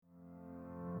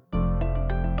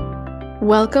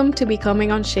Welcome to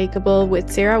Becoming Unshakable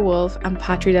with Sarah Wolf and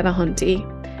Patri Denahunty.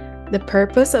 The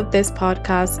purpose of this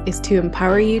podcast is to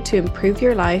empower you to improve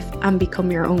your life and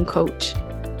become your own coach.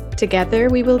 Together,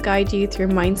 we will guide you through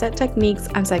mindset techniques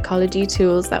and psychology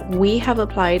tools that we have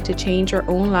applied to change our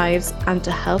own lives and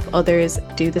to help others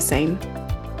do the same.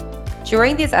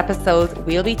 During these episodes,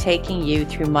 we'll be taking you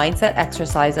through mindset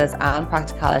exercises and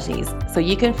practicalities, so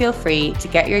you can feel free to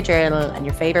get your journal and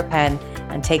your favorite pen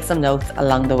and take some notes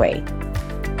along the way.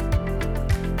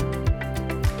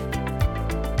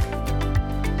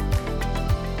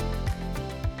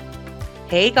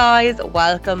 Hey guys,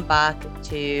 welcome back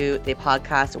to the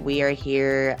podcast. We are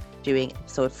here doing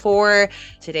episode 4.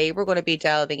 Today we're going to be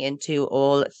delving into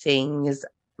all things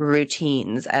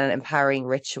routines and empowering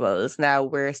rituals. Now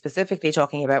we're specifically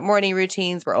talking about morning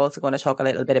routines. We're also going to talk a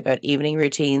little bit about evening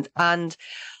routines, and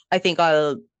I think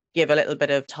I'll give a little bit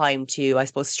of time to, I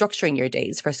suppose, structuring your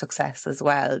days for success as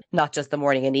well. Not just the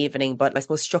morning and evening, but I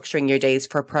suppose structuring your days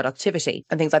for productivity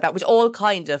and things like that, which all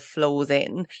kind of flows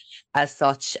in as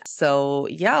such. So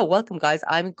yeah, welcome guys.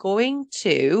 I'm going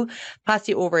to pass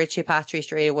you over to Patri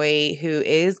straight away, who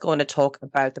is going to talk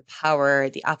about the power,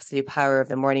 the absolute power of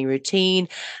the morning routine.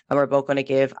 And we're both going to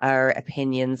give our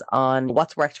opinions on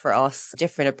what's worked for us,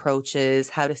 different approaches,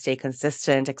 how to stay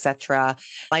consistent, etc.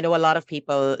 I know a lot of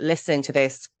people listening to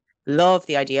this love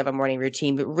the idea of a morning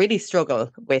routine, but really struggle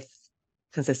with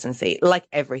consistency, like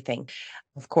everything.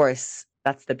 Of course,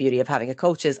 that's the beauty of having a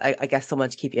coach, is I guess someone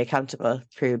to keep you accountable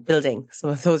through building some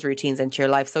of those routines into your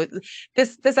life. So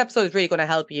this episode is really going to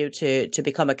help you to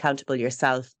become accountable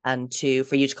yourself, and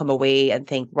for you to come away and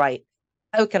think, right,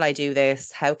 how can I do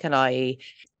this? How can I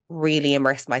really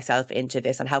immerse myself into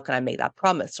this? And how can I make that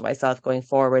promise to myself going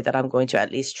forward that I'm going to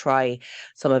at least try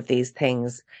some of these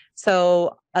things?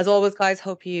 So as always, guys,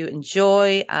 hope you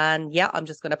enjoy. And yeah, I'm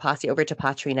just going to pass you over to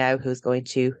Patri now, who's going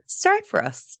to start for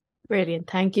us. Brilliant.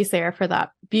 Thank you, Sarah, for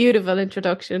that beautiful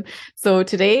introduction. So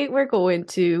today we're going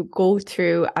to go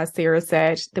through, as Sarah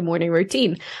said, the morning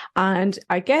routine. And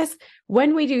I guess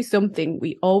when we do something,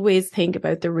 we always think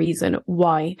about the reason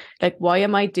why. Like, why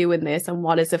am I doing this? And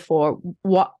what is it for?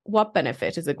 What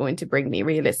benefit is it going to bring me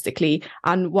realistically?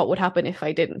 And what would happen if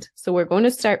I didn't? So we're going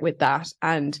to start with that.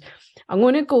 And I'm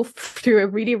going to go through a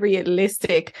really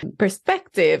realistic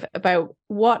perspective about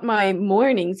what my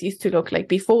mornings used to look like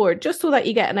before, just so that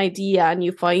you get an idea and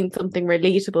you find something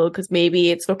relatable, because maybe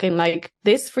it's looking like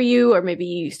this for you, or maybe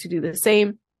you used to do the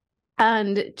same.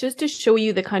 And just to show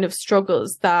you the kind of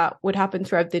struggles that would happen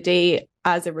throughout the day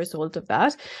as a result of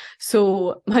that.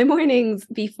 So my mornings,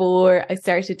 before I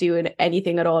started doing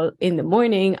anything at all in the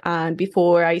morning and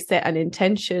before I set an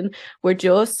intention, were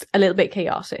just a little bit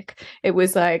chaotic. It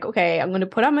was like, okay, I'm going to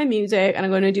put on my music and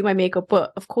I'm going to do my makeup.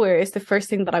 But of course, the first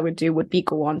thing that I would do would be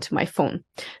go onto my phone.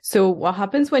 So what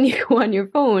happens when you go on your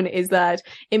phone is that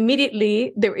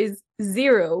immediately there is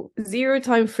zero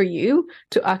time for you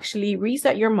to actually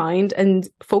reset your mind and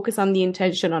focus on the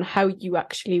intention on how you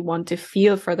actually want to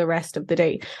feel for the rest of the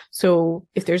day. So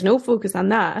if there's no focus on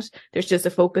that, there's just a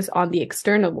focus on the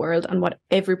external world and what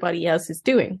everybody else is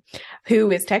doing, who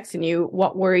is texting you,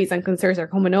 what worries and concerns are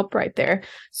coming up right there.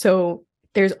 So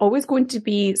there's always going to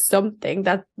be something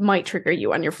that might trigger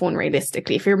you on your phone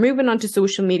realistically. If you're moving on to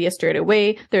social media straight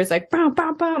away, there's like, bam,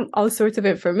 bam, bam, all sorts of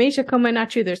information coming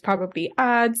at you. There's probably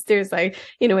ads. There's like,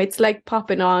 it's like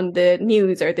popping on the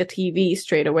news or the TV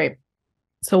straight away.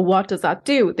 So what does that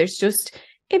do? There's just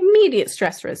immediate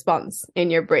stress response in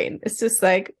your brain. It's just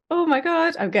like, oh my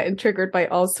God, I'm getting triggered by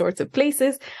all sorts of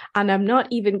places. And I'm not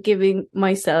even giving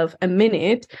myself a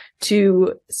minute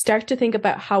to start to think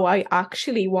about how I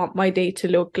actually want my day to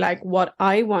look like, what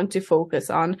I want to focus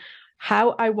on,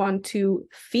 how I want to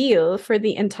feel for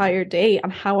the entire day,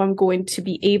 and how I'm going to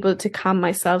be able to calm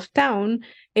myself down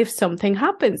if something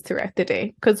happens throughout the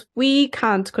day. Because we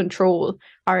can't control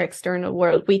our external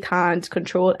world. We can't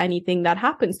control anything that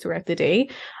happens throughout the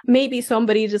day. Maybe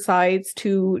somebody decides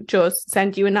to just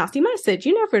send you a nasty message.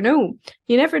 You never know.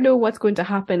 You never know what's going to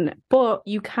happen, but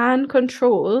you can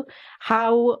control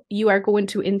how you are going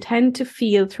to intend to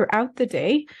feel throughout the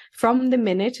day from the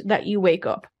minute that you wake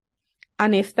up.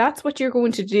 And if that's what you're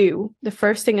going to do the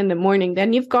first thing in the morning,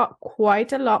 then you've got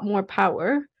quite a lot more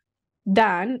power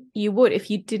than you would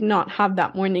if you did not have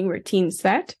that morning routine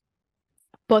set.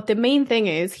 But the main thing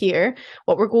is here,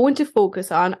 what we're going to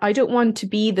focus on, I don't want to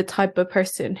be the type of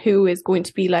person who is going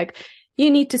to be like,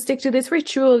 you need to stick to this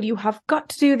ritual. You have got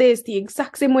to do this the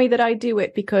exact same way that I do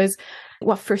it, because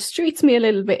What frustrates me a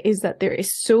little bit is that there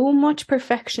is so much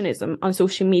perfectionism on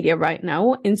social media right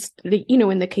now, in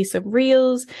the case of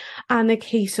reels and the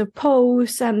case of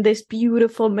posts and this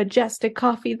beautiful, majestic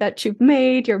coffee that you've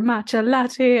made, your matcha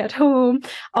latte at home,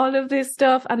 all of this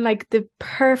stuff, and like the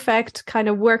perfect kind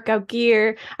of workout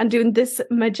gear and doing this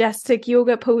majestic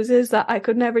yoga poses that I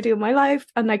could never do in my life.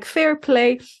 And like, fair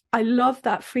play. I love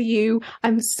that for you.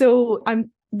 I'm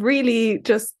really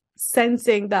just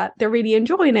sensing that they're really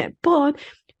enjoying it. But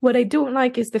what I don't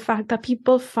like is the fact that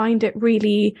people find it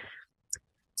really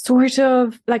sort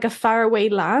of like a faraway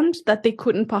land that they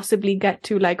couldn't possibly get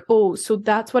to. Like, oh, so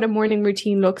that's what a morning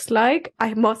routine looks like.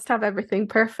 I must have everything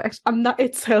perfect. And that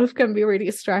itself can be really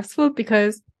stressful,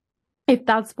 because if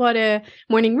that's what a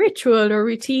morning ritual or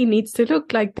routine needs to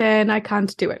look like, then I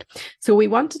can't do it. So we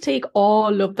want to take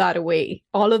all of that away,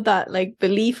 all of that like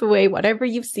belief away, whatever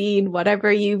you've seen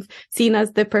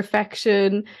as the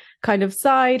perfection kind of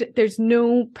side. There's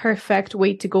no perfect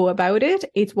way to go about it.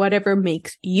 It's whatever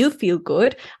makes you feel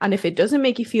good. And if it doesn't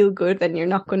make you feel good, then you're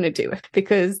not going to do it,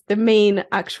 because the main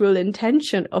actual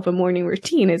intention of a morning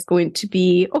routine is going to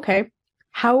be, okay,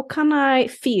 how can I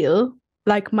feel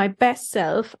like my best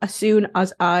self as soon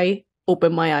as I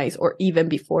open my eyes, or even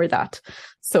before that?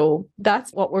 So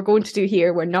that's what we're going to do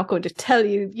here. We're not going to tell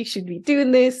you should be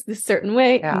doing this certain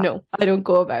way. Yeah. No, I don't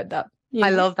go about that. I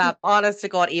love that. Honest to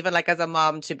God, even like as a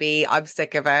mom to be, I'm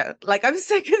sick of it. Like, I'm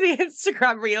sick of the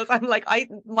Instagram reels. I'm like,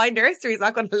 my nursery is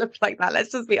not going to look like that.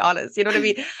 Let's just be honest. You know what I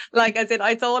mean? Like, as in,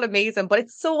 it's all amazing, but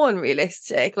it's so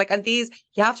unrealistic. Like, and you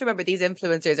have to remember, these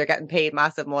influencers are getting paid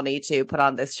massive money to put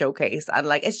on this showcase. And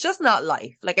like, it's just not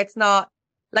life. Like, it's not,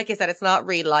 like you said, it's not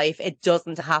real life. It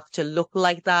doesn't have to look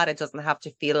like that. It doesn't have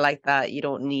to feel like that. You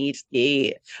don't need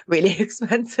the really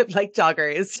expensive like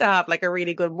joggers to have like a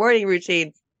really good morning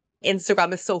routine.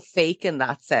 Instagram is so fake in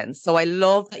that sense. So I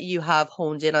love that you have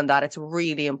honed in on that. It's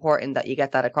really important that you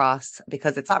get that across,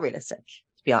 because it's not realistic,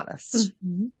 to be honest.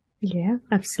 Mm-hmm. Yeah,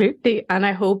 absolutely. And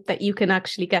I hope that you can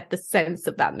actually get the sense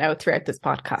of that now throughout this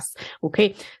podcast.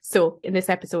 Okay, so in this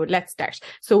episode, let's start.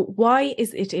 So why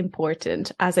is it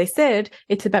important? As I said,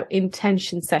 it's about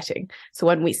intention setting. So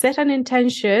when we set an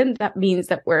intention, that means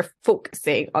that we're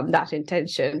focusing on that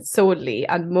intention solely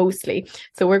and mostly.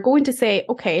 So we're going to say,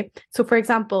 okay, so for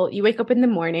example, you wake up in the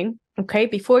morning. Okay,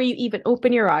 before you even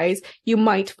open your eyes, you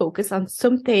might focus on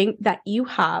something that you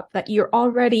have that you're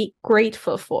already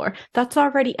grateful for. That's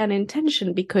already an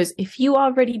intention, because if you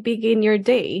already begin your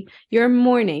day, your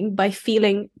morning, by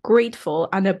feeling grateful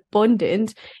and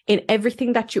abundant in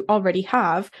everything that you already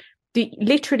have,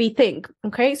 literally think,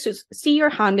 okay, so see your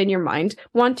hand in your mind,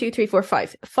 1, 2, 3, 4,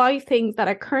 5 things that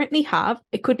I currently have.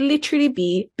 It could literally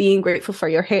be being grateful for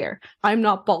your hair. I'm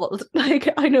not bald. Like,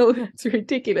 I know that's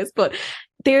ridiculous, but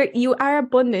there you are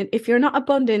abundant. If you're not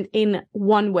abundant in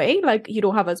one way, like you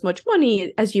don't have as much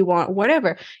money as you want,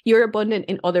 whatever, you're abundant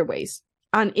in other ways.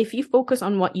 And if you focus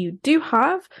on what you do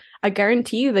have, I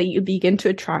guarantee you that you begin to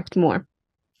attract more.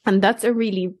 And that's a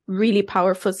really, really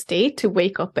powerful state to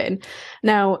wake up in.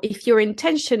 Now, if your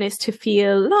intention is to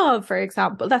feel love, for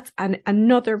example, that's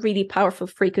another really powerful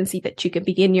frequency that you can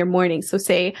begin your morning. So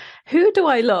say, who do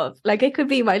I love? Like, it could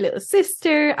be my little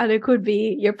sister, and it could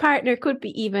be your partner, it could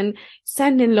be even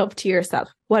sending love to yourself.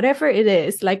 Whatever it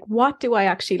is, like, what do I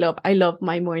actually love? I love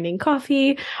my morning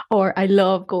coffee, or I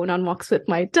love going on walks with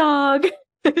my dog.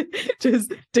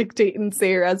 Just dictating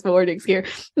Sarah's mornings here.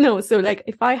 No, so like,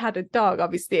 if I had a dog,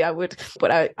 obviously I would,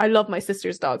 but I love my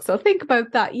sister's dog. So think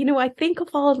about that. You know, I think of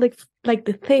all like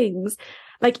the things,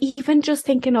 like even just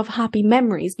thinking of happy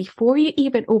memories before you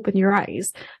even open your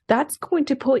eyes, that's going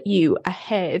to put you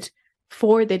ahead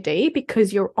for the day,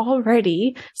 because you're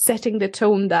already setting the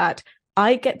tone that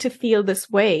I get to feel this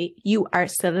way. You are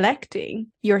selecting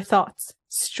your thoughts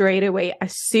straight away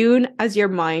as soon as your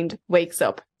mind wakes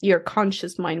up. Your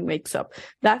conscious mind wakes up.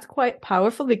 That's quite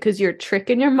powerful, because you're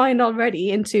tricking your mind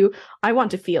already into, I want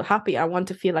to feel happy. I want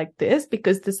to feel like this,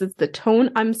 because this is the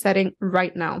tone I'm setting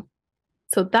right now.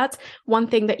 So that's one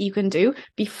thing that you can do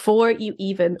before you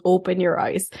even open your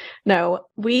eyes. Now,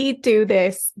 we do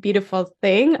this beautiful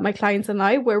thing, my clients and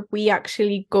I, where we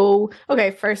actually go,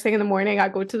 okay, first thing in the morning, I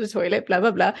go to the toilet, blah,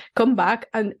 blah, blah, come back,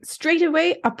 and straight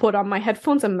away, I put on my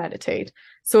headphones and meditate.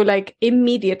 So like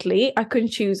immediately, I can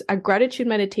choose a gratitude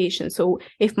meditation. So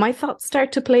if my thoughts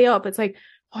start to play up, it's like,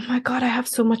 oh my God, I have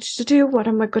so much to do. What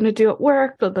am I going to do at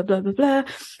work? Blah, blah, blah, blah, blah.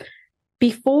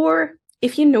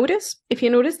 If you notice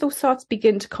those thoughts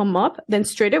begin to come up, then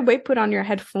straight away put on your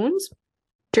headphones,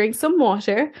 drink some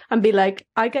water, and be like,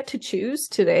 I get to choose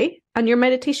today. And your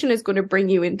meditation is going to bring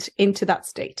you into that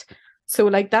state. So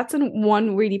like, that's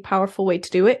one really powerful way to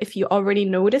do it if you already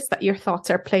notice that your thoughts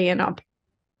are playing up.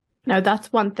 Now,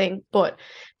 that's one thing, but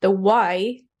the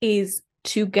why is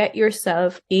to get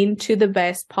yourself into the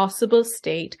best possible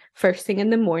state first thing in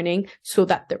the morning so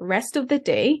that the rest of the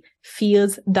day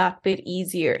feels that bit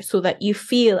easier, so that you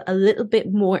feel a little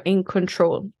bit more in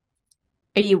control.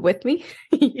 Are you with me?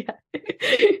 Yeah.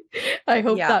 I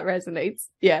hope that resonates.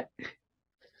 Yeah.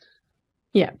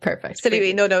 Yeah, perfect.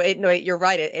 Absolutely. No, you're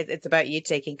right. It's about you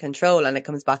taking control. And it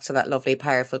comes back to that lovely,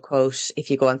 powerful quote.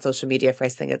 If you go on social media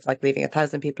first thing, it's like leaving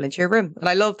 1,000 people into your room. And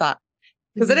I love that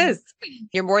because it is.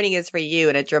 Your morning is for you,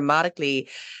 and it dramatically,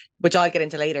 which I'll get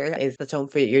into later, is the tone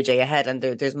for your day ahead. And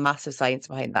there's massive science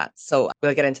behind that. So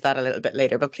we'll get into that a little bit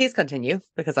later, but please continue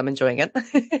because I'm enjoying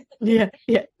it.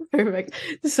 Yeah, perfect.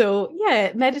 So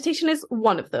yeah, meditation is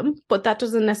one of them, but that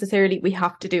doesn't necessarily we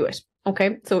have to do it.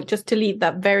 Okay, so just to leave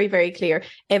that very, very clear,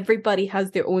 everybody has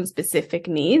their own specific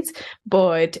needs,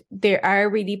 but there are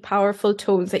really powerful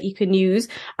tones that you can use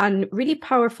and really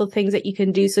powerful things that you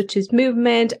can do, such as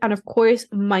movement. And of course,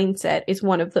 mindset is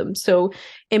one of them. So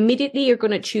immediately you're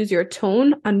going to choose your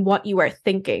tone and what you are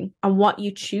thinking and what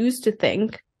you choose to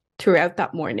think throughout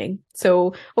that morning.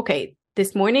 So, okay,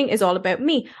 this morning is all about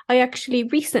me. I actually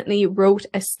recently wrote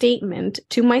a statement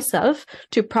to myself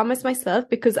to promise myself,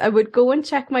 because I would go and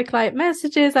check my client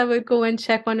messages. I would go and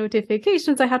check what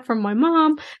notifications I had from my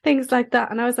mom, things like that.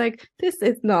 And I was like, this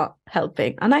is not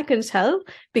helping. And I can tell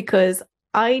because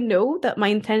I know that my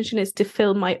intention is to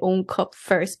fill my own cup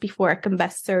first before I can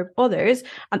best serve others.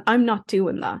 And I'm not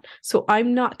doing that. So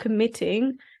I'm not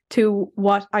committing to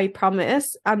what I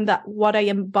promise, and that what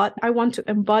I want to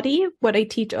embody what I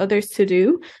teach others to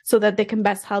do so that they can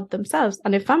best help themselves.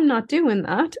 And if I'm not doing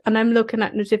that and I'm looking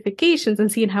at notifications and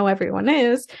seeing how everyone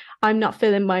is, I'm not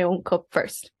filling my own cup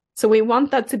first. So we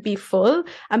want that to be full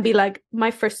and be like,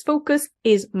 my first focus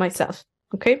is myself.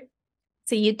 Okay.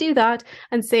 So you do that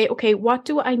and say, okay, what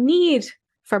do I need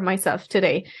for myself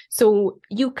today? So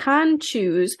you can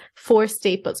choose 4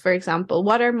 staples, for example.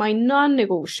 What are my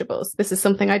non-negotiables? This is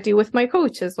something I do with my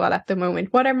coach as well at the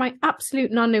moment. What are my absolute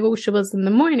non-negotiables in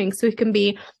the morning? So it can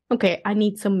be, okay, I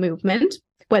need some movement,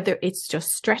 whether it's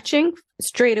just stretching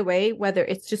straight away, whether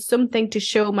it's just something to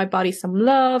show my body some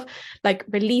love, like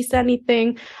release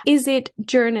anything. Is it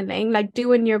journaling, like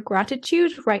doing your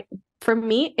gratitude, right? For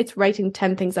me, it's writing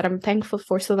 10 things that I'm thankful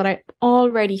for so that I'm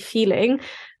already feeling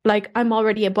like I'm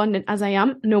already abundant as I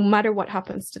am, no matter what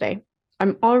happens today.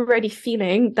 I'm already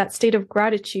feeling that state of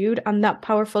gratitude and that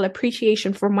powerful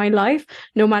appreciation for my life,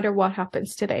 no matter what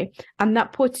happens today. And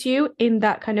that puts you in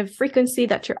that kind of frequency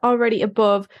that you're already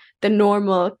above the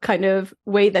normal kind of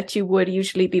way that you would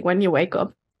usually be when you wake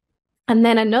up. And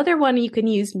then another one, you can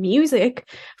use music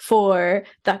for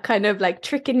that kind of like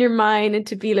trick in your mind and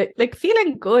to be like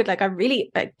feeling good. Like I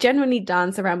really genuinely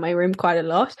dance around my room quite a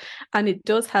lot. And it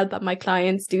does help that my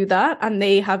clients do that. And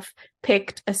they have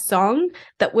picked a song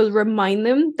that will remind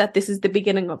them that this is the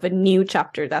beginning of a new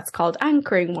chapter. That's called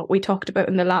anchoring, what we talked about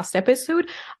in the last episode.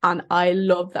 And I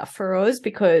love that for us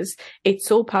because it's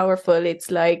so powerful. It's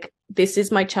like, this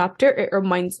is my chapter. It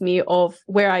reminds me of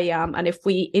where I am. And if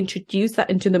we introduce that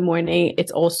into the morning,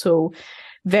 it's also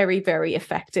very, very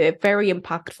effective, very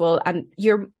impactful. And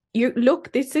you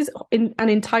look, this is an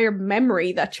entire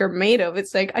memory that you're made of.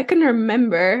 It's like, I can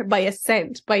remember by a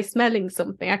scent, by smelling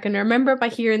something. I can remember by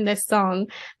hearing this song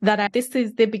that this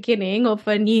is the beginning of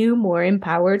a new, more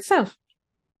empowered self.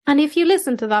 And if you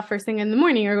listen to that first thing in the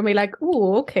morning, you're going to be like,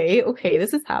 oh, okay,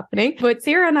 this is happening. But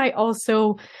Sarah and I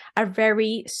also are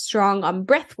very strong on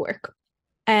breath work.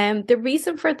 And the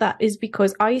reason for that is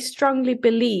because I strongly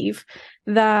believe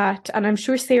that, and I'm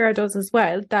sure Sarah does as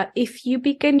well, that if you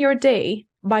begin your day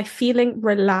by feeling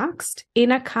relaxed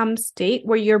in a calm state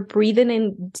where you're breathing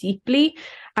in deeply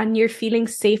and you're feeling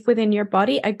safe within your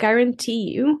body, I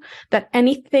guarantee you that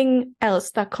anything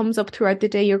else that comes up throughout the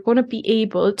day, you're going to be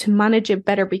able to manage it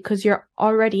better because you're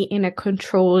already in a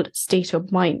controlled state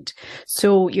of mind.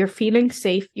 So you're feeling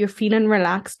safe, you're feeling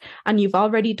relaxed, and you've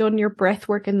already done your breath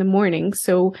work in the morning.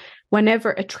 So whenever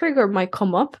a trigger might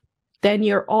come up, then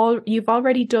you've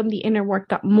already done the inner work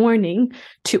that morning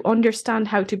to understand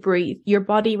how to breathe. Your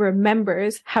body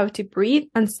remembers how to breathe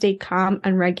and stay calm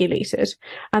and regulated.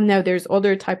 And now there's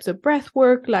other types of breath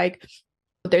work, like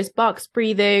there's box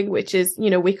breathing, which is,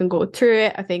 we can go through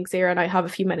it. I think Sarah and I have a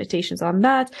few meditations on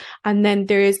that. And then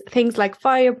there's things like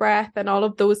fire breath and all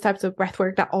of those types of breath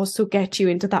work that also get you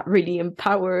into that really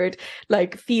empowered,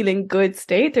 like feeling good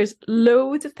state. There's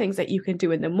loads of things that you can do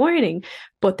in the morning.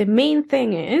 But the main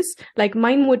thing is, like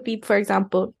mine would be, for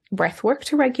example, breath work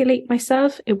to regulate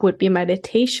myself. It would be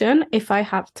meditation if I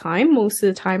have time. Most of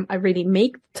the time, I really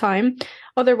make time.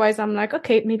 Otherwise, I'm like,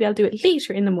 okay, maybe I'll do it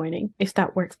later in the morning if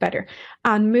that works better.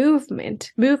 And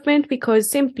movement, because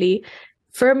simply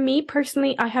for me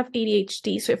personally, I have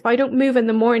ADHD. So if I don't move in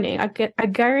the morning, I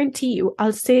guarantee you,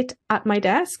 I'll sit at my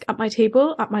desk, at my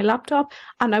table, at my laptop,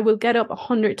 and I will get up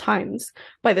 100 times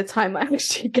by the time I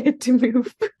actually get to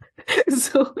move.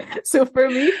 So for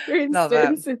me, for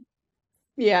instance,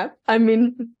 yeah, I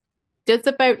mean, just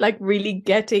about like really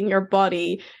getting your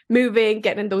body moving,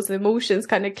 getting those emotions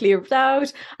kind of cleared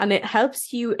out. And it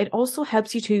also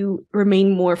helps you to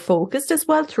remain more focused as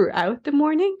well throughout the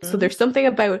morning. So there's something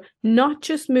about not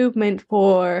just movement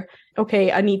for,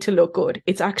 okay, I need to look good.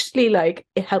 It's actually like,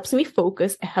 it helps me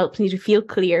focus. It helps me to feel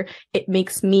clear. It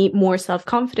makes me more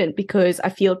self-confident because I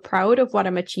feel proud of what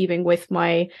I'm achieving with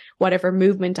my whatever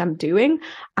movement I'm doing.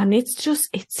 And it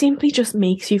simply just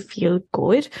makes you feel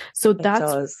good. So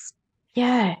that's,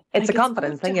 yeah, it's a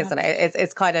confidence thing, isn't it?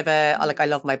 It's kind of I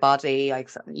love my body, like,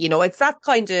 it's that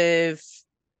kind of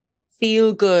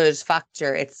feel good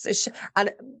factor. It's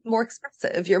and more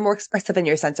expressive. You're more expressive in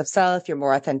your sense of self. You're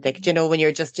more authentic. When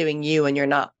you're just doing you and you're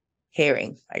not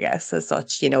caring, I guess, as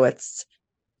such. It's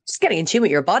just getting in tune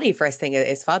with your body. First thing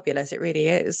is fabulous. It really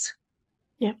is.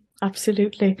 Yeah,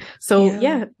 absolutely. So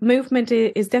yeah, movement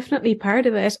is definitely part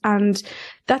of it. And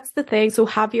that's the thing. So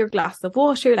have your glass of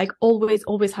water, like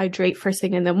always hydrate first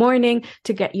thing in the morning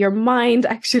to get your mind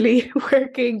actually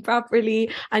working properly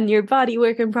and your body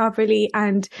working properly.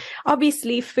 And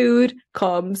obviously food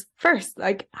comes first,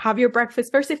 like have your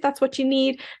breakfast first if that's what you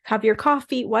need, have your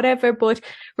coffee, whatever, but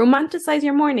romanticize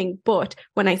your morning. But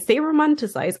when I say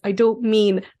romanticize, I don't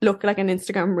mean look like an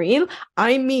Instagram reel.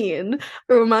 I mean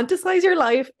romanticize your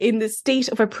life in the state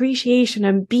of appreciation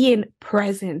and being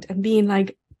present and being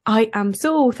like, I am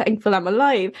so thankful I'm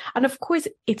alive. And of course,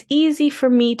 it's easy for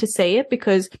me to say it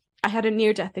because I had a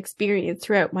near-death experience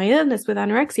throughout my illness with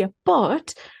anorexia.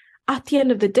 But at the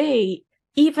end of the day,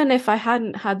 even if I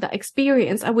hadn't had that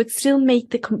experience, I would still make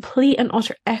the complete and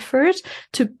utter effort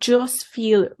to just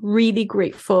feel really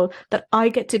grateful that I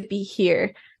get to be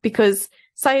here, because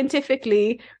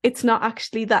scientifically, it's not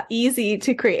actually that easy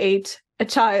to create a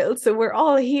child. So we're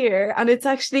all here, and it's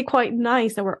actually quite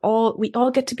nice that we all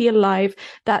get to be alive.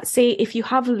 That say, if you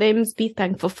have limbs, be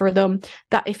thankful for them.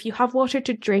 That if you have water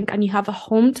to drink and you have a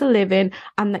home to live in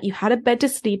and that you had a bed to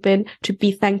sleep in, to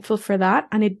be thankful for that.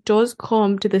 And it does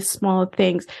come to the small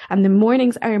things. And the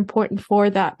mornings are important for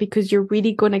that, because you're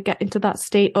really going to get into that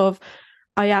state of,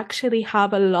 I actually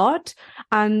have a lot.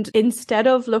 And instead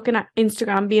of looking at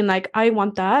Instagram being like, I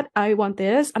want that, I want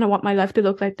this, and I want my life to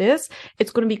look like this,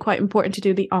 it's going to be quite important to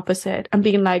do the opposite and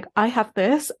being like, I have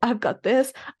this, I've got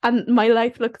this, and my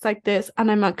life looks like this.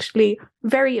 And I'm actually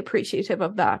very appreciative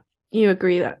of that. You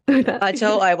agree that? I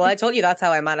told you that's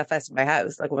how I manifested my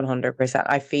house, like 100%.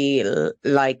 I feel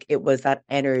like it was that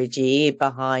energy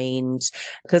behind,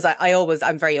 because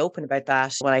I'm very open about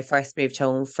that. When I first moved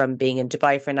home from being in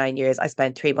Dubai for 9 years, I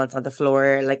spent 3 months on the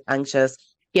floor, like anxious,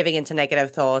 giving into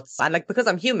negative thoughts. And like, because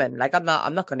I'm human, like I'm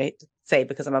not going to say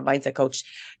because I'm a mindset coach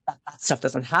that stuff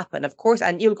doesn't happen, of course.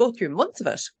 And you'll go through months of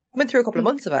it. I went through a couple of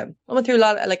months of it. I went through a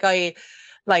lot of,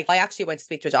 I actually went to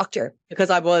speak to a doctor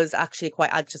because I was actually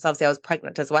quite anxious. Obviously, I was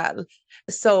pregnant as well.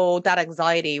 So that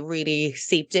anxiety really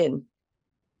seeped in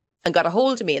and got a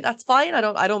hold of me. And that's fine. I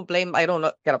don't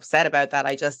get upset about that.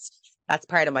 That's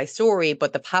part of my story.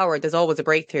 But the power, there's always a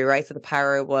breakthrough, right? So the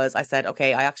power was, I said,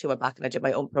 okay, I actually went back and I did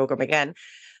my own program again.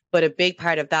 But a big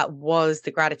part of that was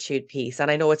the gratitude piece.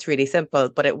 And I know it's really simple,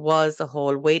 but it was the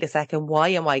whole, wait a second, why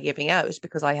am I giving out?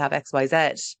 Because I have X, Y,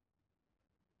 Z.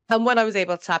 And when I was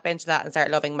able to tap into that and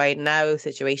start loving my now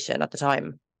situation at the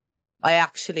time, I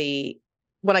actually,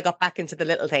 when I got back into the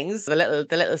little things, the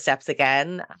little steps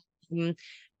again,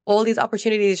 all these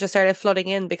opportunities just started flooding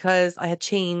in because I had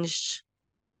changed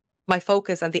my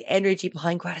focus and the energy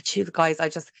behind gratitude. Guys,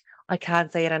 I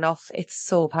can't say it enough. It's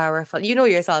so powerful. You know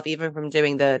yourself, even from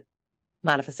doing the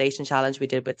manifestation challenge we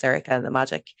did with Zerika and the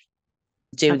magic.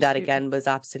 Doing that again was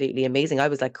absolutely amazing. I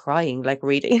was like crying, like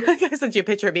reading. I sent you a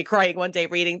picture of me crying one day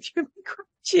reading.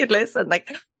 She had listened,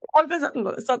 like all of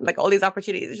a sudden, like all these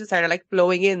opportunities just started like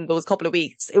flowing in those couple of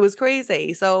weeks. It was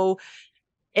crazy. So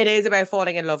it is about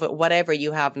falling in love with whatever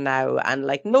you have now and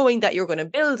like knowing that you're going to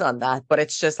build on that. But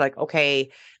it's just like, okay,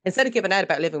 instead of giving out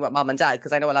about living with mom and dad,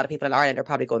 because I know a lot of people in Ireland are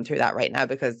probably going through that right now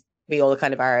because we all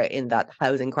kind of are in that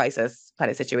housing crisis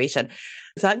kind of situation.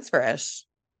 Thanks for it.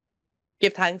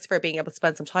 Give thanks for being able to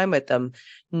spend some time with them.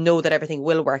 Know that everything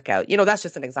will work out. That's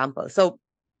just an example. So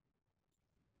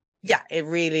yeah, it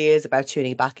really is about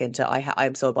tuning back into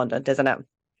I'm so abundant, isn't it?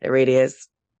 It really is.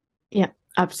 Yeah,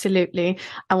 Absolutely.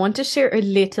 I want to share a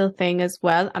little thing as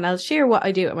well, and I'll share what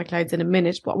I do with my clients in a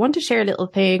minute, but I want to share a little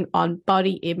thing on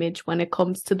body image when it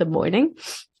comes to the morning,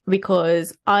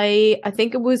 because I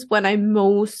think it was when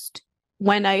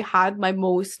I had my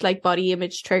most like body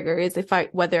image triggers,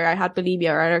 whether I had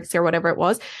bulimia or anorexia or whatever it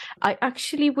was, I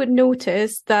actually would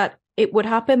notice that it would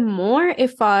happen more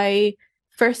if I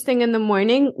first thing in the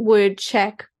morning would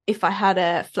check if I had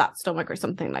a flat stomach or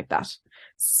something like that.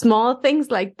 Small things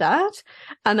like that.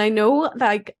 And I know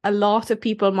like a lot of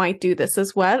people might do this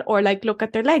as well, or like look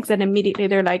at their legs and immediately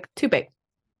they're like too big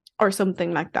or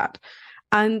something like that.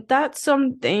 And that's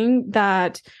something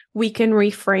that we can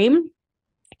reframe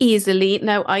easily.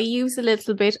 Now, I use a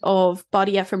little bit of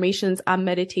body affirmations and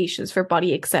meditations for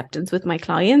body acceptance with my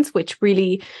clients, which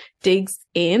really digs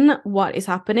in what is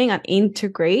happening and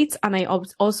integrates. And I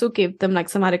also give them like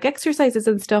somatic exercises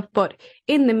and stuff. But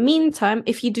in the meantime,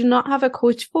 if you do not have a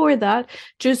coach for that,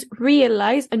 just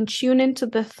realize and tune into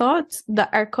the thoughts that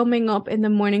are coming up in the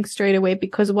morning straight away,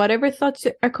 because whatever thoughts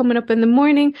are coming up in the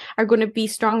morning are going to be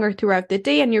stronger throughout the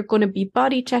day, and you're going to be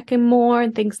body checking more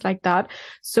and things like that.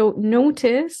 So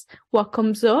notice what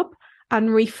comes up and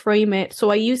reframe it.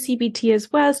 So I use CBT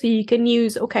as well. So you can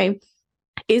use, okay,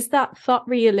 is that thought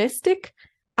realistic?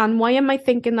 And why am I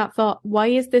thinking that thought? Why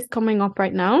is this coming up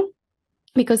right now?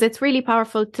 Because it's really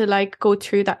powerful to like go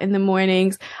through that in the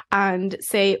mornings and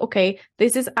say, okay,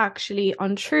 this is actually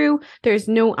untrue. There's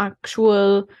no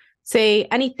actual, say,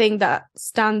 anything that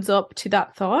stands up to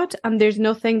that thought, and there's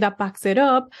nothing that backs it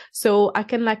up. So I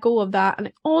can let go of that.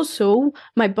 And also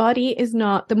my body is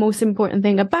not the most important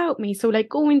thing about me. So like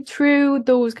going through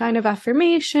those kind of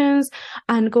affirmations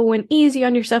and going easy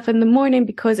on yourself in the morning,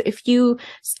 because if you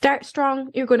start strong,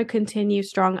 you're going to continue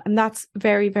strong. And that's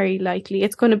very, very likely.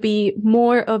 It's going to be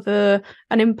more of an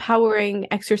empowering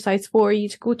exercise for you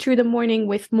to go through the morning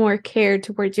with more care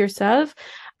towards yourself,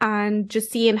 and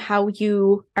just seeing how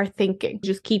you are thinking.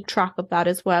 Just keep track of that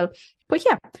as well. But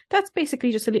yeah, that's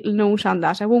basically just a little note on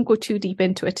that. I won't go too deep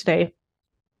into it today.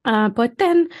 But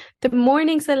then the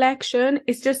morning selection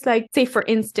is just like, say, for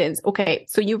instance, okay,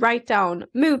 so you write down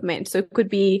movement. So it could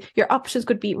be, your options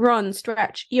could be run,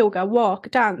 stretch, yoga,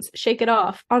 walk, dance, shake it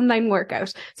off, online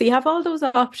workout. So you have all those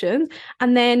options,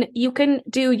 and then you can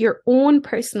do your own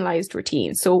personalized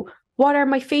routine. So what are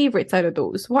my favorites out of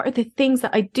those? What are the things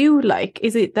that I do like?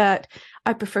 Is it that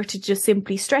I prefer to just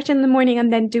simply stretch in the morning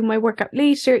and then do my workout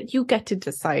later? You get to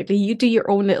decide. You do your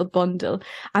own little bundle.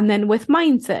 And then with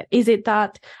mindset, is it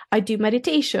that I do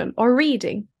meditation or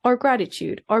reading or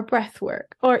gratitude or breath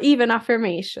work or even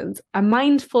affirmations? A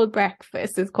mindful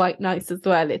breakfast is quite nice as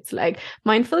well. It's like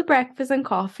mindful breakfast and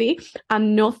coffee,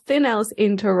 and nothing else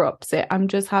interrupts it. I'm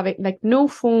just having like no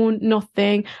phone,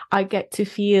 nothing. I get to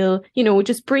feel,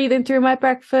 just breathing through my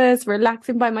breakfast,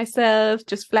 relaxing by myself,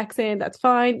 just flexing. That's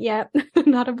fine. Yeah.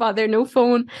 Not a bother, no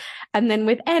phone. And then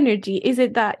with energy, is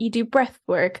it that you do breath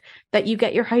work, that you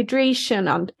get your hydration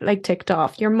on like ticked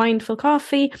off, your mindful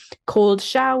coffee, cold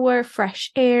shower, fresh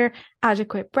air,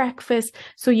 adequate breakfast?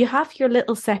 So you have your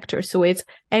little sector. So it's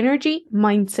energy,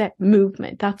 mindset,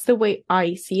 movement. That's the way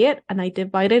I see it. And I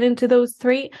divide it into those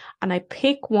three, and I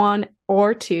pick one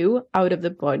or two out of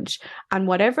the bunch. And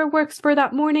whatever works for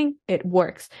that morning, it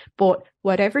works. But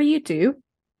whatever you do,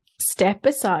 step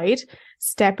aside,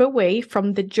 step away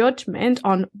from the judgment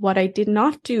on what I did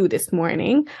not do this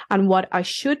morning and what I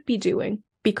should be doing.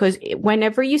 Because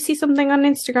whenever you see something on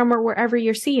Instagram or wherever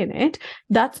you're seeing it,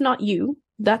 that's not you.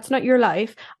 That's not your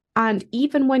life. And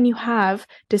even when you have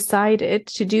decided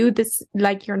to do this,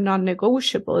 like your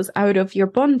non-negotiables out of your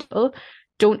bundle,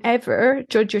 don't ever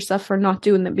judge yourself for not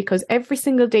doing them, because every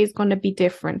single day is going to be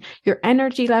different. Your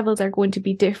energy levels are going to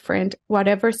be different,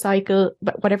 whatever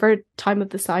time of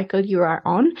the cycle you are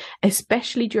on,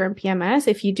 especially during PMS,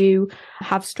 if you do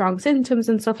have strong symptoms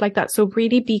and stuff like that. So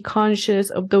really be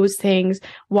conscious of those things.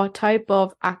 What type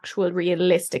of actual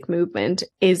realistic movement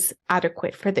is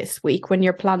adequate for this week when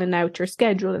you're planning out your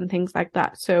schedule and things like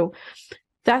that. So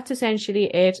that's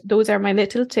essentially it. Those are my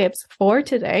little tips for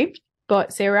today.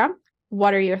 But Sarah,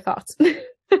 what are your thoughts?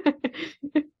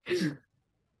 You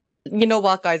know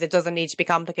what, guys? It doesn't need to be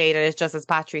complicated. It's just as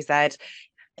Patry said,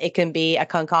 it can be a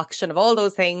concoction of all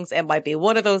those things. It might be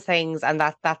one of those things, and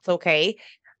that's okay.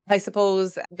 I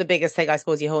suppose the biggest thing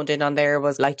you honed in on there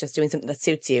was like just doing something that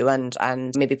suits you, and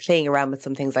maybe playing around with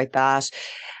some things like that.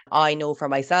 I know for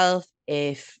myself,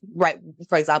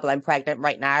 for example, I'm pregnant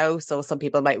right now, so some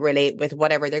people might relate with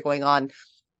whatever they're going on.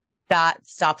 That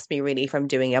stops me really from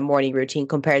doing a morning routine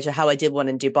compared to how I did one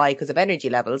in Dubai because of energy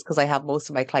levels, because I have most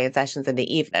of my client sessions in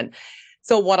the evening.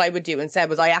 So what I would do instead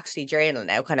was I actually journal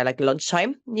now, kind of like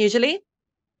lunchtime usually.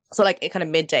 So like kind of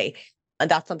midday. And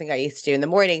that's something I used to do in the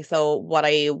morning. So what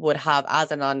I would have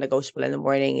as a non-negotiable in the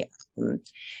morning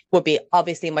would be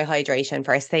obviously my hydration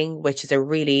first thing, which is a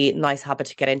really nice habit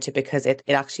to get into because it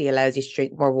actually allows you to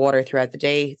drink more water throughout the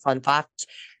day. Fun fact.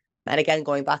 And again,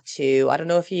 going back to, I don't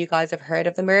know if you guys have heard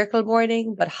of The Miracle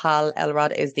Morning, but Hal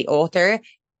Elrod is the author.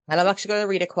 And I'm actually going to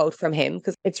read a quote from him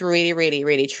because it's really, really,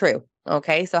 really true.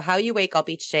 Okay. So how you wake up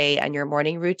each day and your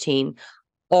morning routine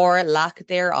or lack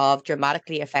thereof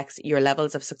dramatically affects your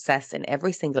levels of success in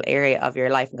every single area of your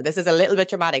life. Now, this is a little bit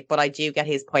dramatic, but I do get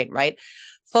his point, right?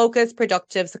 Focused,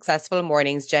 productive, successful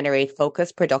mornings generate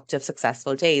focused, productive,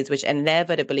 successful days, which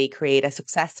inevitably create a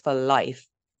successful life.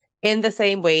 In the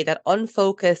same way that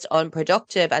unfocused,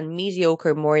 unproductive, and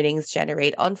mediocre mornings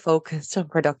generate unfocused,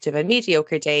 unproductive, and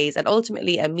mediocre days, and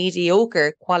ultimately a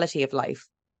mediocre quality of life.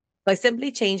 By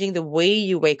simply changing the way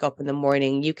you wake up in the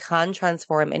morning, you can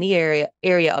transform any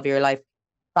area of your life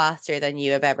faster than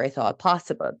you have ever thought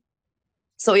possible.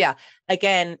 So yeah,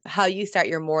 again, how you start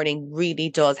your morning really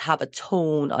does have a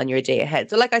tone on your day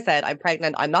ahead. So like I said, I'm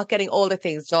pregnant. I'm not getting all the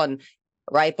things done,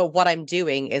 right? But what I'm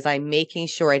doing is I'm making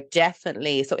sure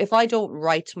definitely. So if I don't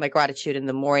write my gratitude in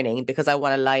the morning because I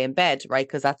want to lie in bed, right?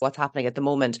 Because that's what's happening at the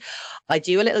moment. I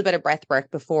do a little bit of breath work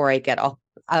before I get up,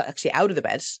 actually out of the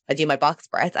bed. I do my box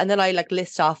breath and then I like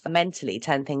list off mentally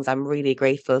 10 things I'm really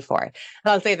grateful for. And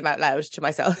I'll say them out loud to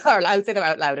myself or I'll say them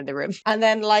out loud in the room. And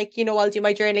then like, I'll do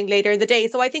my journaling later in the day.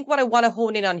 So I think what I want to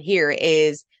hone in on here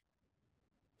is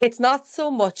it's not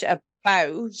so much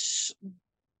about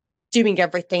doing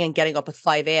everything and getting up at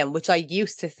 5 a.m., which I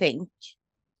used to think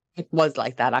it was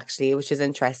like that, actually, which is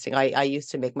interesting. I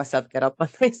used to make myself get up. I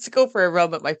used to go for a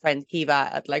run with my friend Kiva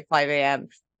at like 5 a.m.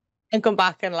 and come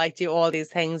back and like do all these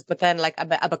things. But then like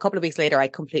a couple of weeks later, I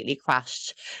completely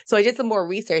crashed. So I did some more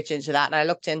research into that and I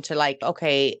looked into like,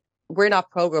 okay, we're not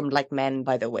programmed like men,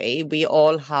 by the way. We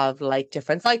all have like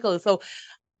different cycles. So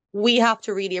we have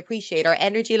to really appreciate our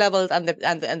energy levels and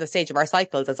the stage of our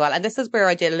cycles as well. And this is where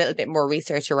I did a little bit more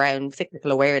research around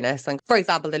cyclical awareness. And for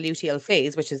example, the luteal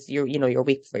phase, which is your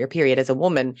week for your period as a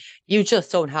woman, you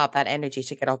just don't have that energy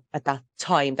to get up at that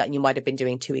time that you might have been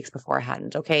doing 2 weeks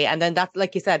beforehand. Okay. And then that's,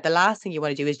 like you said, the last thing you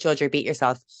want to do is judge or beat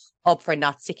yourself up for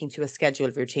not sticking to a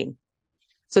scheduled routine.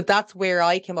 So that's where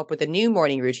I came up with a new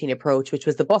morning routine approach, which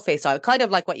was the buffet style, kind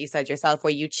of like what you said yourself,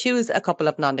 where you choose a couple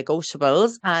of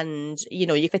non-negotiables and,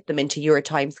 you fit them into your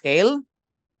time scale.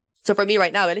 So for me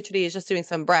right now, I literally is just doing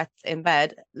some breaths in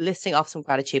bed, listing off some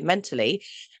gratitude mentally,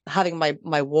 having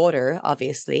my water,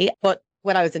 obviously. But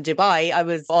when I was in Dubai, I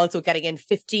was also getting in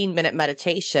 15-minute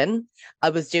meditation. I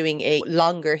was doing a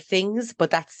longer things,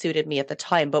 but that suited me at the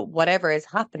time. But whatever is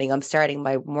happening, I'm starting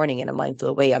my morning in a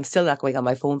mindful way. I'm still not going on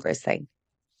my phone first thing.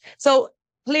 So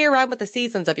play around with the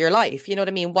seasons of your life. You know what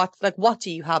I mean? What do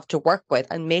you have to work with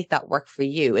and make that work for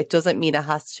you? It doesn't mean it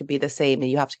has to be the same and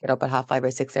you have to get up at 5:30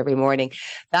 or 6 every morning.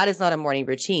 That is not a morning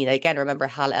routine. Again, remember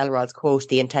Hal Elrod's quote,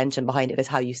 the intention behind it is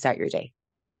how you start your day.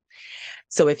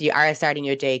 So if you are starting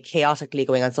your day chaotically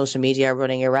going on social media,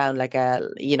 running around like I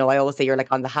always say you're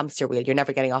like on the hamster wheel. You're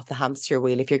never getting off the hamster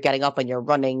wheel. If you're getting up and you're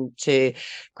running to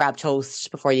grab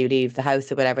toast before you leave the house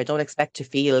or whatever, don't expect to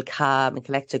feel calm and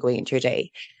collected going into your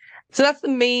day. So that's the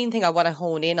main thing I want to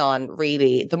hone in on,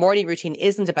 really. The morning routine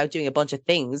isn't about doing a bunch of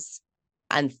things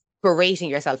and berating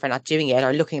yourself for not doing it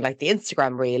or looking like the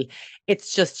Instagram reel.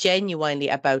 It's just genuinely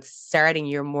about starting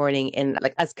your morning in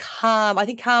like as calm. I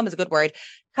think calm is a good word.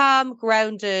 Calm,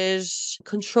 grounded,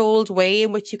 controlled way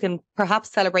in which you can perhaps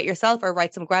celebrate yourself or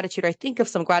write some gratitude or think of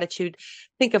some gratitude,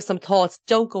 think of some thoughts.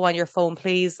 Don't go on your phone,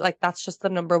 please. Like that's just the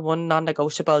number one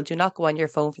non-negotiable. Do not go on your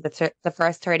phone for the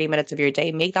first 30 minutes of your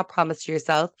day. Make that promise to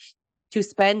yourself to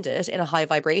spend it in a high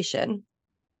vibration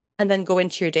and then go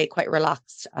into your day quite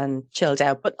relaxed and chilled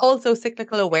out. But also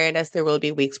cyclical awareness. There will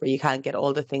be weeks where you can't get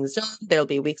all the things done. There'll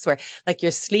be weeks where like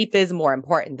your sleep is more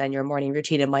important than your morning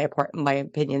routine. In my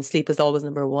opinion, sleep is always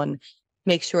number one.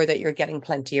 Make sure that you're getting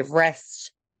plenty of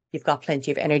rest. You've got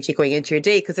plenty of energy going into your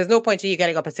day because there's no point in you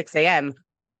getting up at 6 a.m.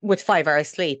 with 5 hours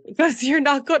sleep because you're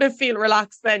not going to feel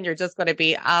relaxed then. You're just going to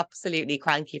be absolutely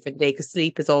cranky for the day because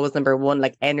sleep is always number one.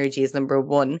 Like energy is number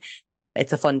one.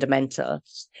 It's a fundamental.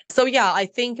 So yeah, I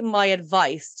think my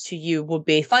advice to you would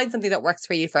be find something that works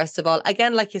for you, first of all.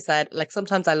 Again, like you said, like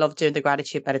sometimes I love doing the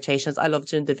gratitude meditations. I love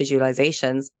doing the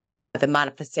visualizations, the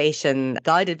manifestation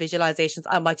guided visualizations.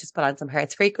 I might just put on some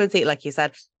hertz frequency, like you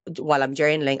said, while I'm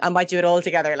journaling. I might do it all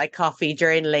together, like coffee,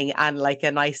 journaling, and like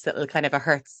a nice little kind of a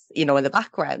hertz, in the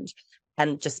background,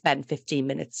 and just spend 15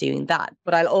 minutes doing that.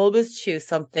 But I'll always choose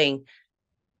something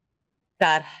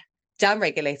that down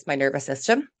regulates my nervous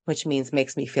system. which means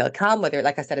makes me feel calm, whether,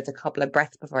 like I said, it's a couple of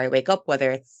breaths before I wake up,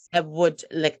 whether it's, I would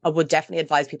definitely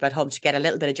advise people at home to get a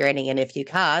little bit of journaling in if you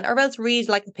can, or else read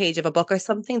like a page of a book or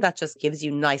something that just gives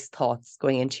you nice thoughts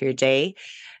going into your day.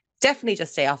 Definitely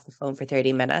just stay off the phone for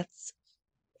 30 minutes.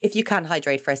 If you can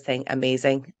hydrate first thing,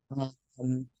 amazing.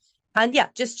 And yeah,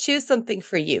 just choose something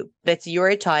for you. That's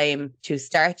your time to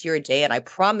start your day. And I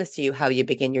promise you, how you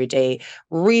begin your day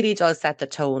really does set the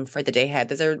tone for the day ahead.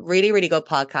 There's a really, really good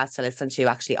podcast to listen to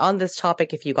actually on this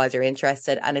topic if you guys are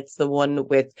interested. And it's the one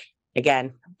with,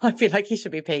 again, I feel like he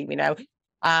should be paying me now,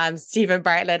 Stephen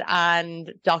Bartlett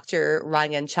and Dr.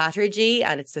 Rangan Chatterjee.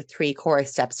 And it's the 3 core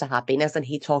steps to happiness. And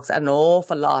he talks an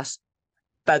awful lot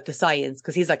about the science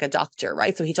because he's like a doctor,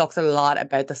 right? So he talks a lot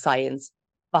about the science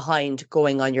behind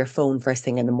going on your phone first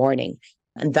thing in the morning.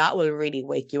 And that will really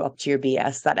wake you up to your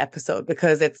BS, that episode,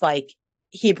 because it's like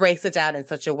he breaks it down in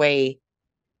such a way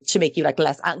to make you like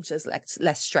less anxious,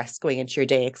 less stressed going into your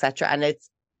day, etc. And it's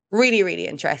really, really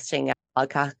interesting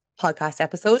podcast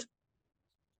episode.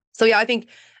 So yeah, I think,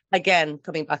 again,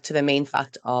 coming back to the main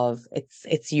fact of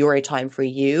it's your time for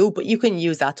you, but you can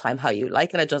use that time how you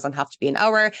like, and it doesn't have to be an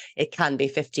hour. It can be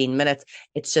 15 minutes.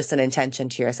 It's just an intention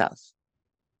to yourself.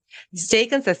 Stay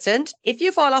consistent. If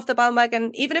you fall off the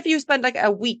bandwagon, even if you spend like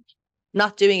a week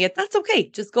not doing it, that's okay.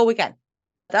 Just go again.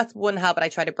 That's one habit I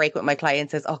try to break with my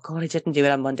clients is, oh God, I didn't do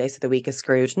it on Monday, so the week is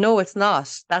screwed. No, it's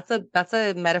not. That's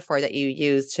a metaphor that you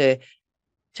use to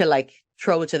like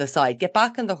throw it to the side. Get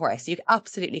back on the horse. You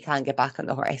absolutely can get back on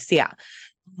the horse. Yeah.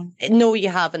 No, you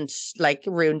haven't like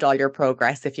ruined all your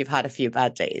progress if you've had a few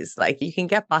bad days. Like you can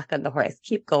get back on the horse.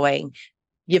 Keep going.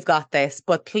 You've got this,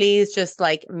 but please just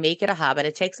like make it a habit.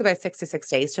 It takes about 66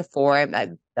 days to form.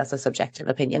 That's a subjective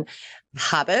opinion.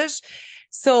 Habit.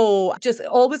 So just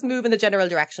always move in the general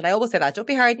direction. I always say that. Don't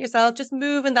be hard on yourself. Just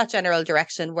move in that general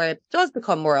direction where it does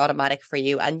become more automatic for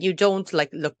you and you don't like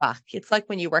look back. It's like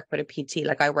when you work with a PT,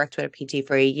 like I worked with a PT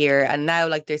for a year and now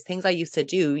like there's things I used to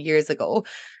do years ago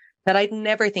that I'd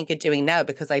never think of doing now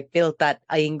because I built that,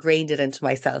 I ingrained it into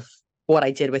myself, what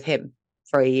I did with him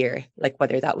for a year, like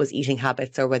whether that was eating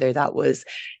habits or whether that was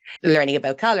learning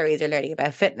about calories or learning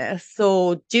about fitness.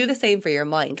 So do the same for your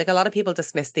mind. Like a lot of people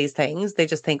dismiss these things. They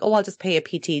just think, oh, I'll just pay a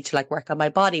PT to like work on my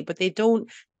body, but they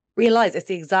don't realize it's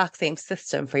the exact same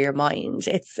system for your mind.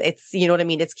 It's, you know what I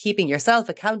mean? It's keeping yourself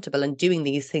accountable and doing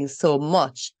these things so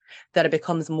much that it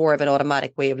becomes more of an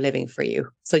automatic way of living for you.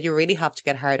 So you really have to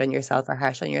get hard on yourself or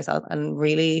harsh on yourself and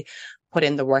really put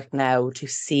in the work now to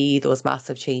see those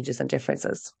massive changes and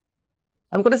differences.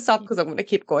 I'm going to stop because I'm going to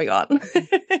keep going on.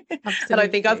 And I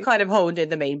think I've kind of honed in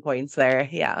the main points there.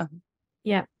 Yeah.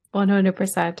 Yeah,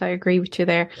 100%. I agree with you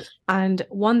there. And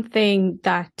one thing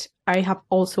that I have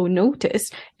also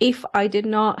noticed, if I did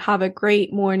not have a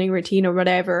great morning routine or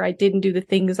whatever, I didn't do the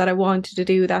things that I wanted to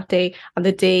do that day and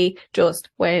the day just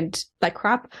went like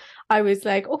crap, I was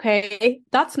like, okay,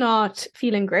 that's not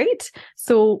feeling great.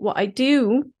 So what I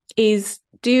do is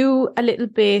do a little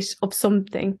bit of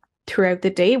something throughout the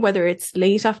day, whether it's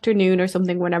late afternoon or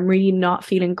something when I'm really not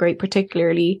feeling great,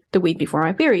 particularly the week before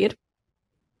my period.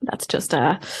 That's just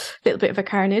a little bit of a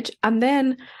carnage. And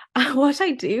then what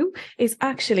I do is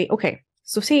actually, okay,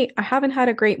 so say I haven't had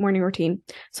a great morning routine.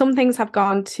 Some things have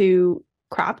gone to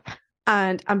crap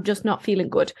and I'm just not feeling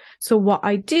good. So what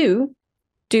I do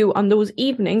on those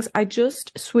evenings, I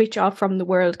just switch off from the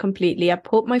world completely. I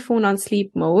put my phone on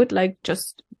sleep mode, like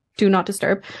just do not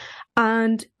disturb.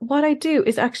 And what I do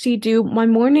is actually do my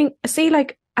morning, say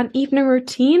like an evening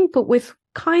routine, but with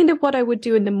kind of what I would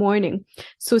do in the morning.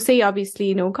 So say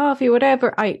obviously no coffee,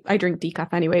 whatever. I drink decaf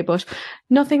anyway, but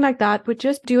nothing like that. But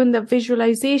just doing the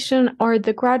visualization or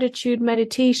the gratitude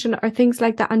meditation or things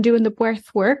like that and doing the breath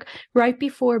work right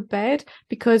before bed.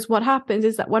 Because what happens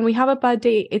is that when we have a bad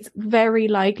day, it's very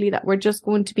likely that we're just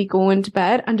going to be going to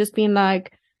bed and just being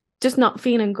like, just not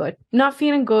feeling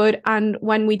good. And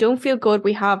when we don't feel good,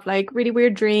 we have like really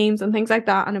weird dreams and things like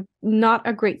that and not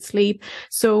a great sleep.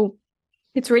 So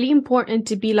it's really important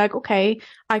to be like, okay,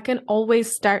 I can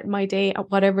always start my day at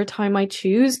whatever time I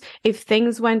choose. If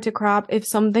things went to crap, if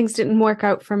some things didn't work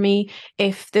out for me,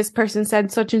 if this person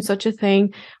said such and such a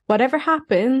thing, whatever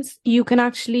happens, you can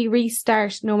actually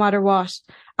restart no matter what.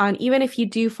 And even if you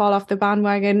do fall off the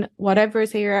bandwagon, whatever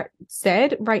is here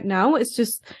said right now, it's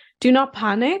just do not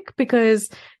panic because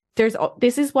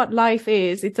this is what life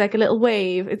is. It's like a little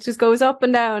wave. It just goes up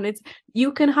and down.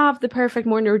 You can have the perfect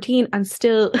morning routine and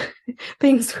still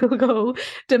things will go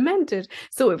demented.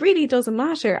 So it really doesn't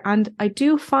matter. And I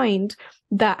do find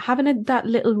that having that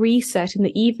little reset in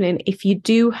the evening, if you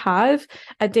do have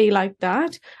a day like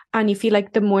that and you feel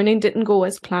like the morning didn't go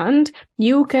as planned,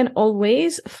 you can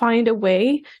always find a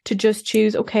way to just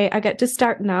choose, okay, I get to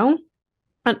start now.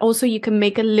 And also you can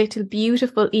make a little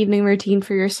beautiful evening routine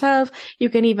for yourself. You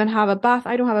can even have a bath.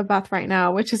 I don't have a bath right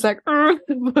now, which is like,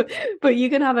 but you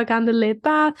can have a candlelit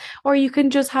bath, or you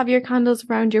can just have your candles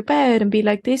around your bed and be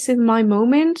like, this is my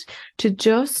moment to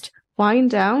just wind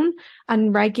down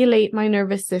and regulate my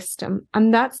nervous system.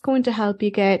 And that's going to help you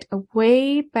get a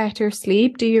way better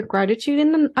sleep. Do your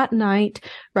gratitude at night,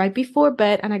 right before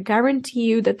bed. And I guarantee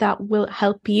you that will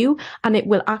help you, and it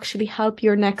will actually help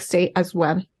your next day as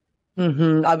well.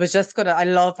 I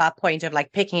love that point of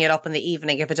like picking it up in the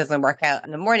evening if it doesn't work out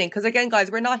in the morning. Because again, guys,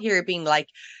 we're not here being like,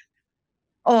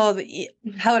 oh,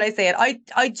 how would I say it?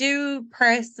 I do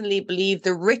personally believe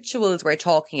the rituals we're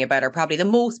talking about are probably the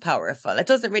most powerful. It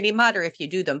doesn't really matter if you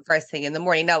do them first thing in the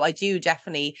morning. Now, I do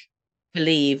definitely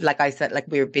believe, like I said, like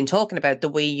we've been talking about, the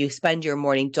way you spend your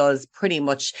morning does pretty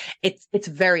much, it's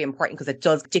very important because it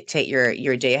does dictate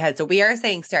your day ahead. So we are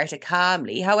saying start it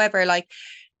calmly. However, like,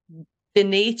 the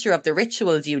nature of the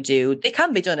rituals you do, they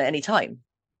can be done at any time,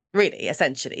 really,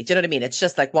 essentially. Do you know what I mean? It's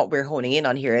just like what we're honing in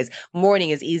on here is morning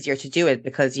is easier to do it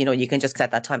because, you know, you can just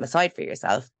set that time aside for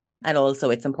yourself. And also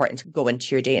it's important to go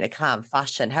into your day in a calm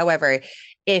fashion. However,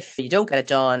 if you don't get it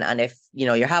done and if, you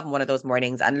know, you're having one of those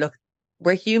mornings, and look,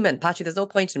 we're human, Patty, there's no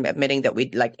point in admitting that we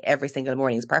like every single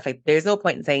morning is perfect. There's no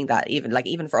point in saying that,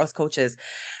 even for us coaches.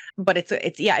 But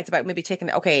it's about maybe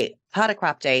taking, okay, had a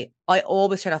crap day. I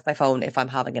always turn off my phone if I'm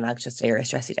having an anxious day or a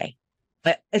stressy day.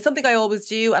 But it's something I always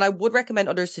do, and I would recommend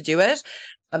others to do it.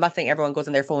 I'm not saying everyone goes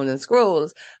on their phone and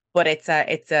scrolls, but it's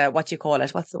what do you call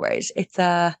it? What's the word?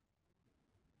 It's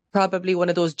probably one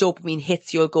of those dopamine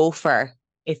hits you'll go for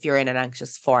if you're in an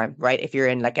anxious form, right? If you're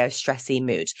in like a stressy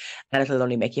mood, and it'll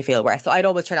only make you feel worse. So I'd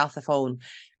always turn off the phone.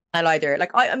 And either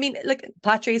like, I mean, like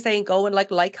Patrick's saying, go and like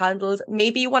light candles.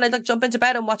 Maybe you want to like jump into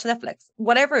bed and watch Netflix,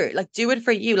 whatever, like do it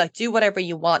for you, like do whatever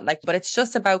you want. Like, but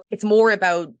it's more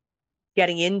about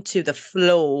getting into the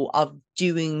flow of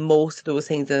doing most of those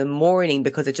things in the morning,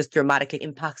 because it just dramatically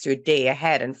impacts your day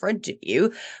ahead in front of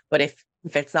you. But if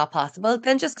it's not possible,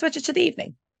 then just switch it to the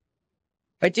evening.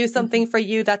 Or do something for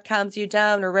you that calms you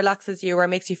down or relaxes you or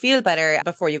makes you feel better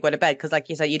before you go to bed. Because like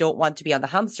you said, you don't want to be on the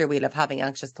hamster wheel of having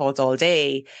anxious thoughts all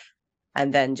day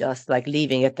and then just like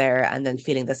leaving it there and then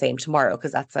feeling the same tomorrow,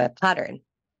 because that's a pattern.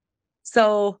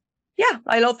 So yeah,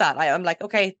 I love that. I'm like,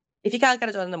 okay, if you can't get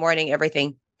it done in the morning,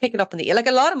 everything, pick it up in the, like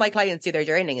a lot of my clients do their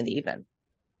journaling in the evening.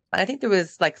 And I think there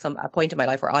was like a point in my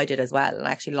life where I did as well. And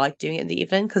I actually liked doing it in the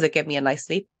evening because it gave me a nice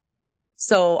sleep.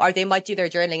 So, or they might do their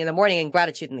journaling in the morning and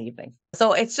gratitude in the evening.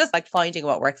 So it's just like finding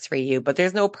what works for you, but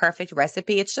there's no perfect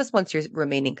recipe. It's just once you're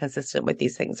remaining consistent with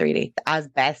these things, really, as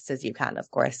best as you can, of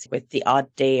course, with the odd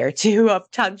day or two of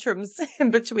tantrums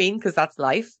in between, because that's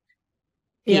life.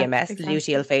 Yeah, PMS, exactly.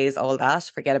 luteal phase, all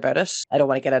that. Forget about it. I don't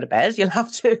want to get out of bed. You'll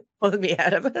have to pull me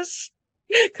out of it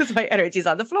because my energy's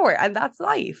on the floor, and that's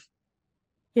life.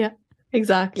 Yeah.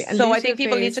 Exactly. And so I think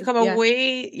people need to come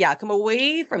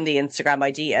away from the Instagram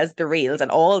ideas, the reels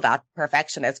and all that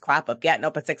perfectionist crap of getting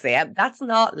up at 6 a.m. That's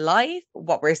not life.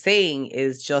 What we're saying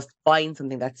is just find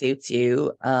something that suits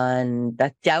you and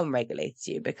that down regulates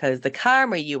you, because the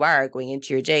calmer you are going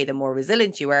into your day, the more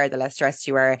resilient you are, the less stressed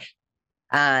you are.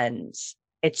 And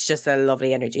it's just a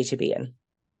lovely energy to be in.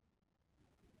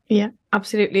 Yeah,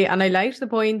 absolutely. And I liked the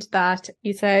point that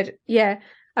you said, yeah,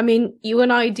 I mean, you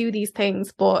and I do these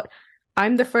things, but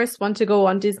I'm the first one to go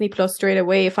on Disney Plus straight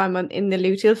away if I'm in the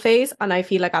luteal phase and I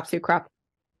feel like absolute crap.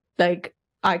 Like,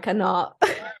 I cannot.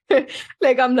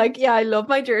 Like, I'm like, yeah, I love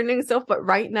my journaling stuff, but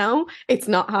right now it's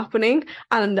not happening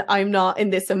and I'm not in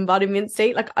this embodiment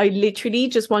state. Like, I literally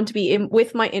just want to be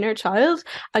with my inner child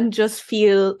and just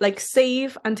feel like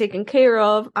safe and taken care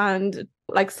of, and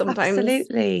like sometimes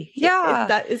absolutely, yeah,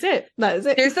 that is it.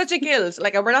 There's such a guilt.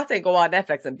 Like, we're not saying go on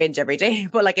Netflix and binge every day,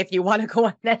 but like if you want to go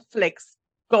on Netflix,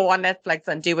 go on Netflix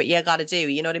and do what you got to do.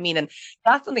 You know what I mean? And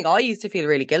that's something I used to feel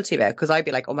really guilty about, because I'd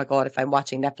be like, oh my God, if I'm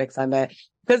watching Netflix,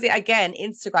 because again,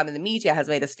 Instagram and the media has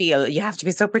made us feel you have to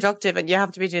be so productive and you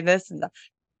have to be doing this and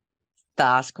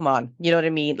that. Come on. You know what I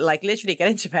mean? Like, literally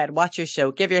get into bed, watch your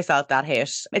show, give yourself that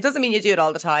hit. It doesn't mean you do it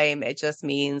all the time. It just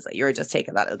means that you're just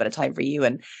taking that little bit of time for you.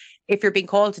 And if you're being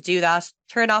called to do that,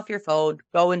 turn off your phone,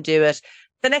 go and do it.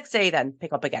 The next day, then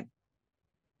pick up again.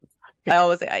 I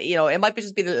always, it might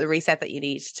just be the reset that you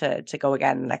need to go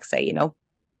again the next day,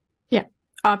 Yeah,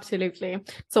 Absolutely.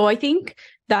 So I think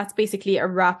that's basically a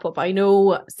wrap up. I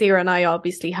know Sarah and I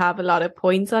obviously have a lot of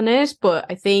points on it, but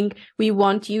I think we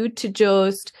want you to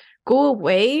just go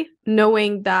away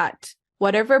knowing that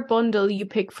whatever bundle you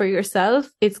pick for yourself,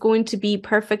 it's going to be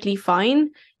perfectly fine.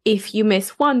 If you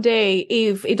miss one day,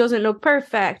 if it doesn't look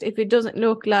perfect, if it doesn't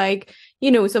look like,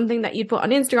 something that you'd put on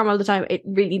Instagram all the time, it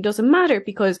really doesn't matter,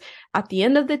 because at the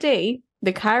end of the day,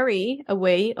 the carry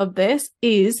away of this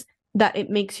is that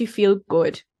it makes you feel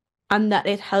good, and that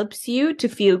it helps you to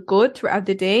feel good throughout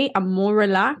the day and more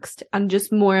relaxed and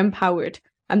just more empowered.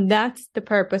 And that's the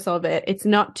purpose of it. It's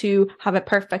not to have a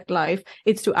perfect life.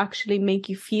 It's to actually make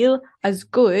you feel as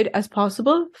good as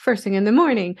possible first thing in the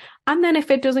morning. And then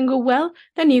if it doesn't go well,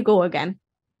 then you go again.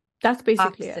 That's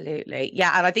basically Absolutely. It.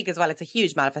 Yeah. And I think as well, it's a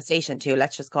huge manifestation too.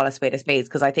 Let's just call a spade,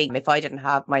 because I think if I didn't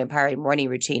have my empowering morning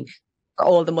routine for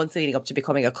all the months leading up to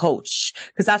becoming a coach,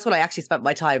 because that's what I actually spent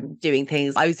my time doing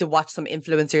things. I used to watch some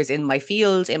influencers in my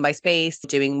field, in my space,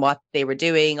 doing what they were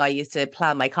doing. I used to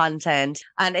plan my content.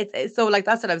 And it's so like,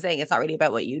 that's what I'm saying. It's not really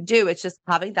about what you do. It's just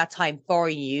having that time for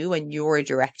you and your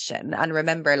direction. And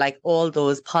remember, like, all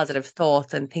those positive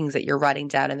thoughts and things that you're writing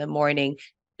down in the morning,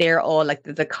 they're all like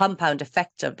the compound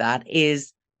effect of that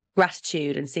is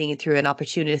gratitude and seeing it through an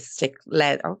opportunistic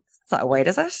lens. Oh, that's not a word,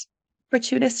 is it?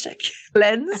 Opportunistic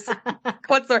lens.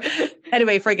 What's the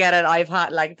anyway? Forget it. I've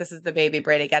had this is the baby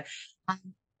brain again.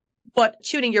 But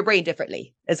tuning your brain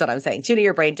differently is what I'm saying. Tuning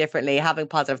your brain differently, having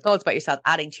positive thoughts about yourself,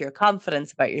 adding to your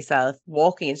confidence about yourself,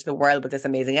 walking into the world with this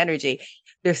amazing energy.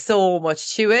 There's so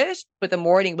much to it, but the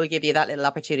morning will give you that little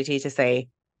opportunity to say,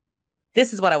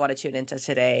 "This is what I want to tune into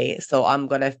today." So I'm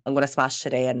gonna smash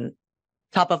today, and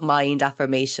top of mind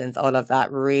affirmations, all of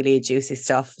that really juicy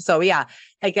stuff. So yeah,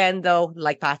 again, though,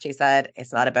 like Patrick said,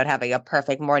 it's not about having a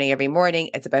perfect morning every morning.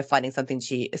 It's about finding something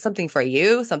for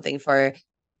you, something for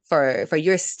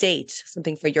your state,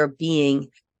 something for your being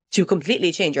to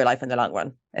completely change your life in the long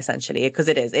run, essentially, because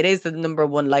it is the number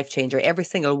one life changer. Every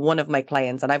single one of my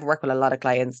clients, and I've worked with a lot of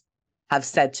clients, have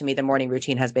said to me the morning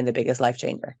routine has been the biggest life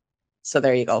changer. So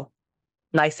there you go.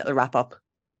 Nice little wrap up.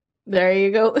 There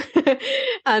you go.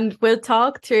 And we'll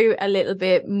talk through a little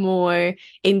bit more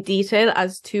in detail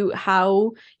as to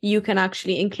how you can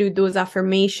actually include those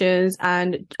affirmations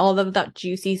and all of that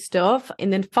juicy stuff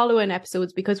in the following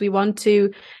episodes, because we want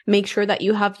to make sure that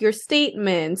you have your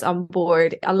statements on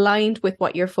board aligned with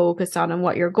what you're focused on and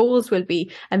what your goals will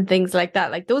be and things like that.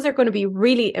 Like, those are going to be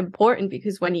really important,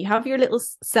 because when you have your little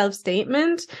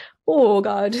self-statement, oh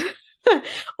God,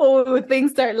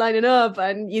 things start lining up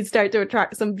and you start to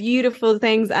attract some beautiful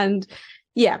things. And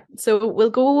yeah, so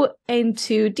we'll go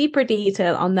into deeper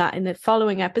detail on that in the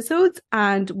following episodes.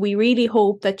 And we really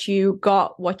hope that you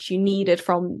got what you needed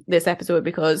from this episode,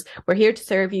 because we're here to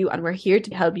serve you and we're here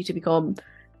to help you to become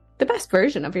the best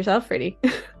version of yourself, really.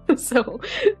 So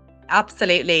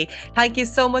absolutely. Thank you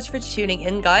so much for tuning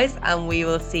in, guys, and we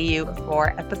will see you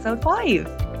for episode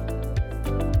 5.